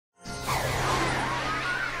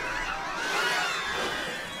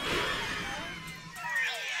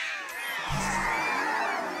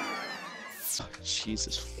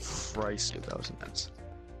Jesus Christ, dude, that was intense.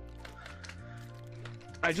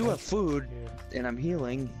 I do have food, and I'm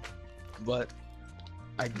healing, but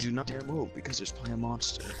I do not dare move because there's probably a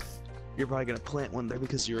monster. You're probably gonna plant one there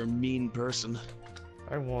because you're a mean person.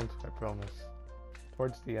 I won't, I promise.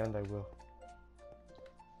 Towards the end, I will.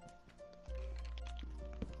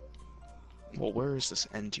 Well, where is this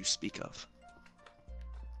end you speak of?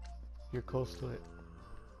 You're close to it.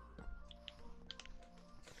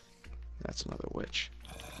 That's another witch.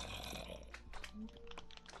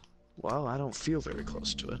 Well, I don't feel very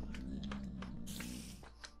close to it.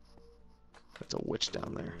 That's a witch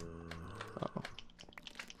down there. Uh-oh.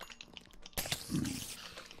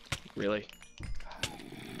 Really?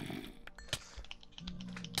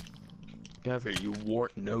 Get over here, you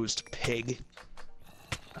wart-nosed pig.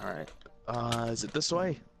 Alright. Is it this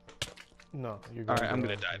way? No, you're going Alright, I'm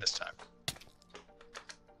gonna die this time.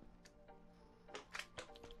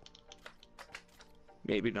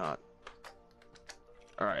 Maybe not.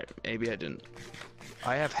 Alright, maybe I didn't.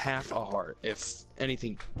 I have half a heart. If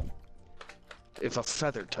anything... If a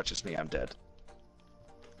feather touches me, I'm dead.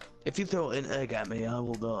 If you throw an egg at me, I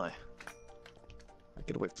will die. I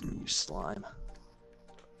get away from you, slime.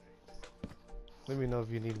 Let me know if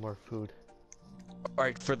you need more food.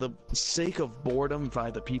 Alright, for the sake of boredom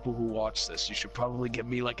by the people who watch this, you should probably give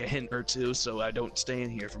me like a hint or two so I don't stay in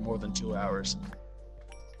here for more than 2 hours.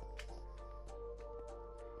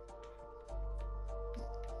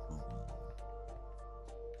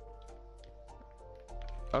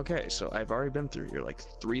 Okay, so I've already been through here like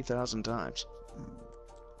 3,000 times.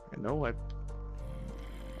 I know I...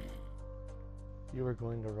 You were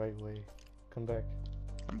going the right way. Come back.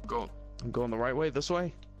 I'm going the right way? This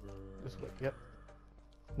way? This way, yep.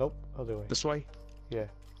 Nope, other way. This way? Yeah.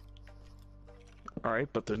 Alright,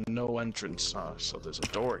 but there's no entrance, so there's a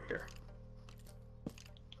door here.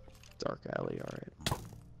 Dark alley, alright.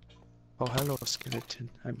 Oh, hello, skeleton.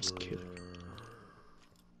 I'm just kidding.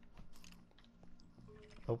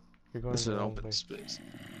 Nope, you're going This is the an wrong open way. space.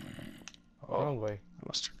 Oh, Wrong way. I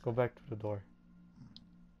must... Go back to the door.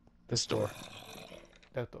 This door.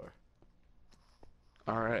 That door.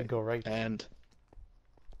 Alright. Go right. And...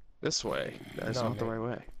 This way. That's No, not the mate.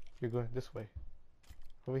 right way. You're going this way.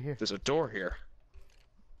 Over here. There's a door here.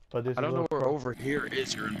 But there's I don't know where cross. over here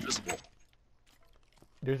is. You're invisible.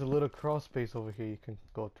 There's a little cross space over here you can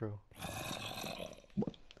go through.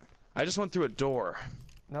 I just went through a door.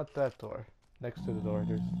 Not that door. Next to the door,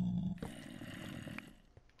 there's...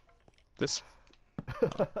 This...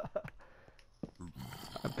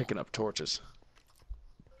 I'm picking up torches.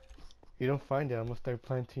 You don't find it, I'm gonna start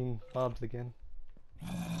planting mobs again.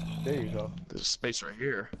 There you go. There's a space right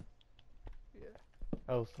here. Yeah,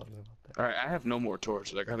 I was talking about that. Alright, I have no more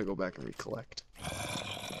torches. I gotta go back and recollect.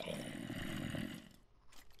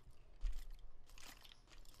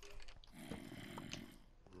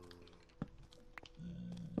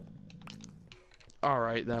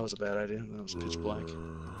 Alright, that was a bad idea. That was pitch black.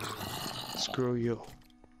 Screw you.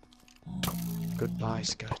 Goodbye,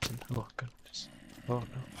 skeleton. Oh, goodness. Oh, no.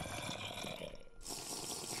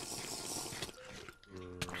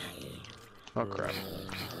 Oh, crap.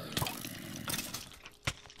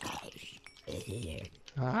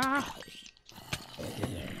 Ah!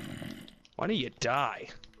 Why don't you die?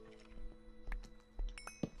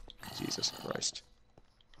 Jesus Christ.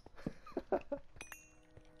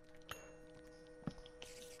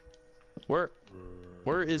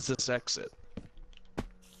 Where is this exit?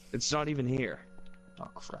 It's not even here. Oh,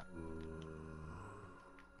 crap.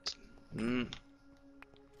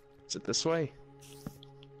 Is it this way?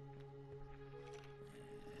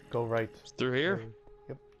 Go right. Through here?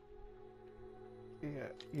 Yep. Yeah,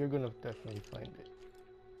 you're gonna definitely find it.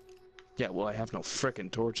 Yeah, well, I have no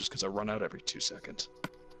frickin' torches because I run out every 2 seconds.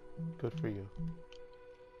 Good for you.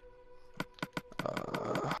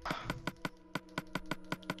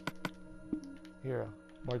 Here,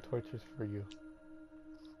 more torches for you.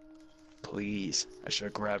 Please. I should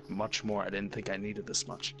have grabbed much more. I didn't think I needed this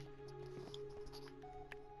much.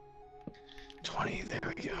 20, there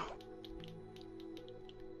we go.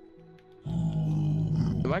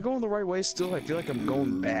 Am I going the right way still? I feel like I'm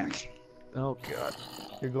going back. Oh, God.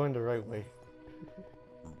 You're going the right way.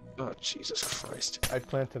 Oh, Jesus Christ. I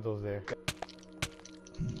planted those there.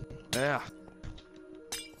 Yeah.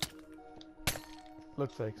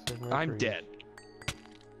 Looks like so. I'm dead.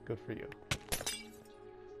 Good for you.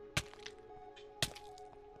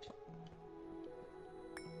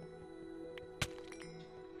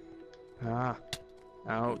 Ah.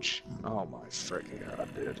 Ouch. Oh my freaking God,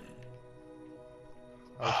 dude.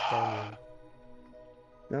 I'll spawn you.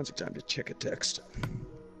 Now's the time to check a text.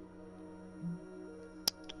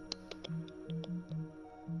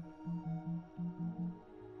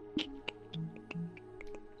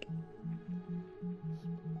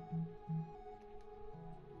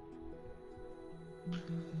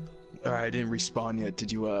 Alright, I didn't respawn yet.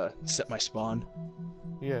 Did you set my spawn?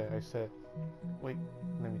 Yeah, I said. Wait,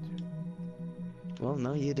 let me check. Well,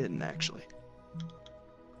 no, you didn't actually.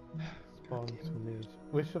 Spawn to me.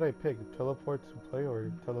 Which should I pick? Teleport to play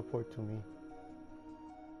or teleport to me?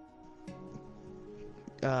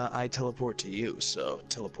 I teleport to you, so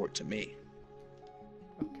teleport to me.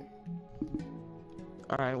 Okay.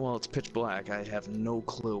 Alright, well, it's pitch black. I have no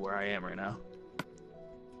clue where I am right now.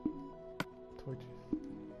 Torches.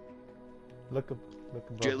 Look above.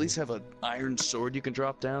 Do you at least have an iron sword you can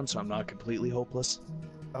drop down so I'm not completely hopeless?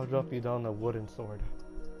 I'll drop you down a wooden sword.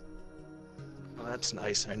 Well, that's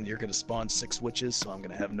nice, and you're gonna spawn 6 witches, so I'm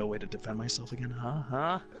gonna have no way to defend myself again,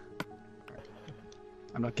 huh?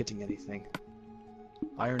 I'm not getting anything.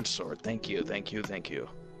 Iron sword, thank you.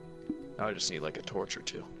 Now I just need like a torch or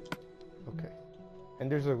 2. Okay.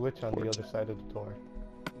 And there's a witch on the other side of the door.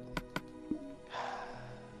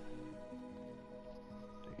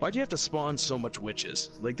 Why'd you have to spawn so much witches?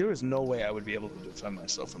 Like, there was no way I would be able to defend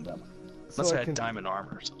myself from them. Unless I had diamond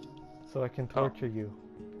armor or something. So I can torture you.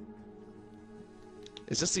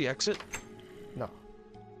 Is this the exit? No.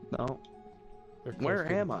 No.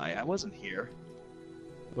 Where am I? I wasn't here.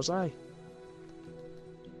 Was I?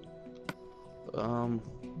 Can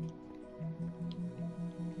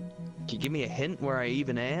you give me a hint where I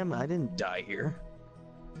even am? I didn't die here.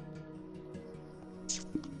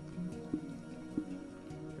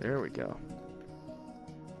 There we go.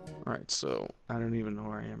 Alright, so I don't even know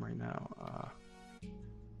where I am right now.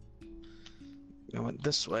 I went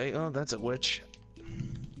this way. Oh, that's a witch.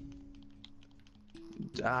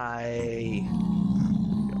 Die.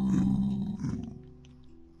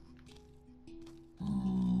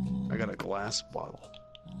 I got a glass bottle.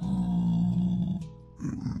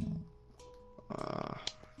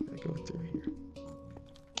 I go through here.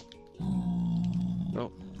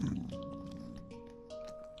 Nope.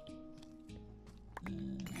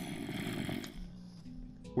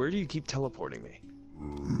 Where do you keep teleporting me?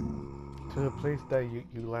 To the place that you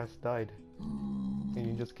last died. And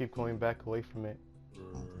you just keep going back away from it.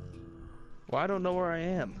 Well, I don't know where I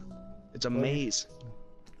am. It's a maze.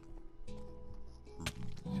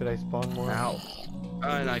 Should I spawn more? Ow.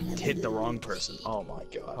 And I hit the wrong person. Oh my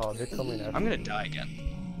god. Oh, they're coming after I'm gonna die again.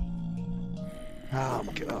 Oh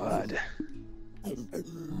my god. Alright.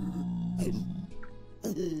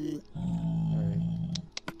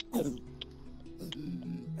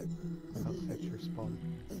 I'll set your spawn.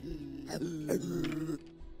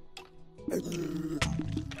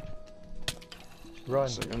 Run.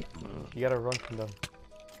 You gotta run from them.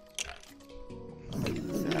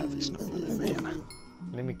 Yeah, there's no man.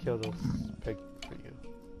 Let me kill those pigs for you.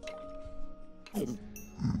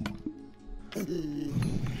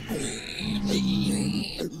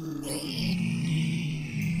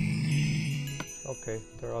 Okay,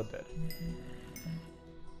 they're all dead.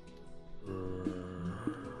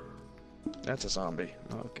 That's a zombie.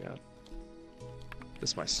 Oh god. This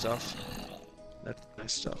is my stuff. That's my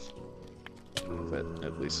stuff. But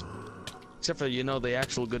at least. Except for, you know, the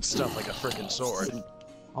actual good stuff, like a frickin' sword.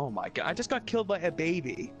 Oh my god, I just got killed by a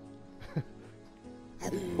baby.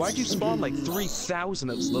 Why'd you spawn like 3,000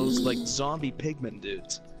 of those, like, zombie pigmen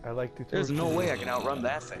dudes? I like to. There's no way I can outrun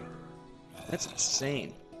that thing. That's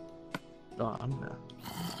insane. Oh, I'm gonna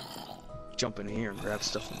jump in here and grab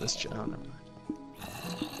stuff from this channel. Never mind.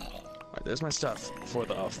 Alright, there's my stuff for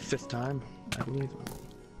the 5th time, I believe.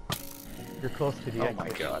 You're close to the Oh exit. my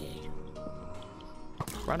god.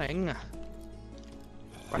 Running!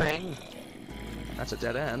 Running! That's a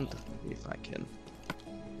dead end. Maybe if I can.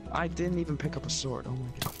 I didn't even pick up a sword. Oh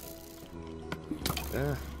my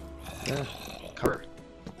god. Cover.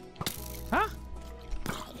 Huh?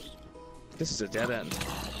 This is a dead end.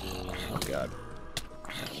 Oh god.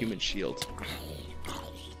 A human shield.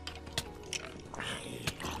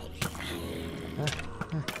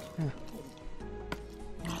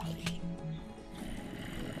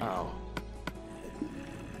 Ow.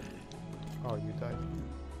 Oh, you died.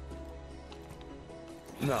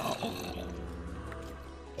 No.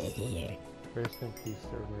 Rest in peace,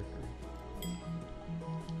 Sir Mercury.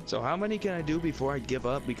 So how many can I do before I give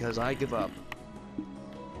up? Because I give up.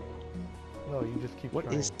 No, you just keep What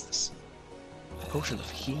trying. is this? Potion of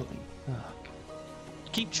healing. Ugh.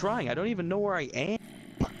 Keep trying. I don't even know where I am.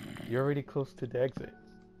 You're already close to the exit.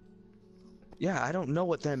 Yeah, I don't know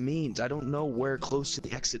what that means. I don't know where close to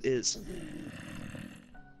the exit is.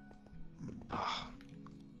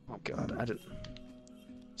 Oh god, I didn't.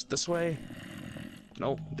 It's this way?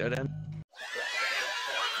 Nope, dead end.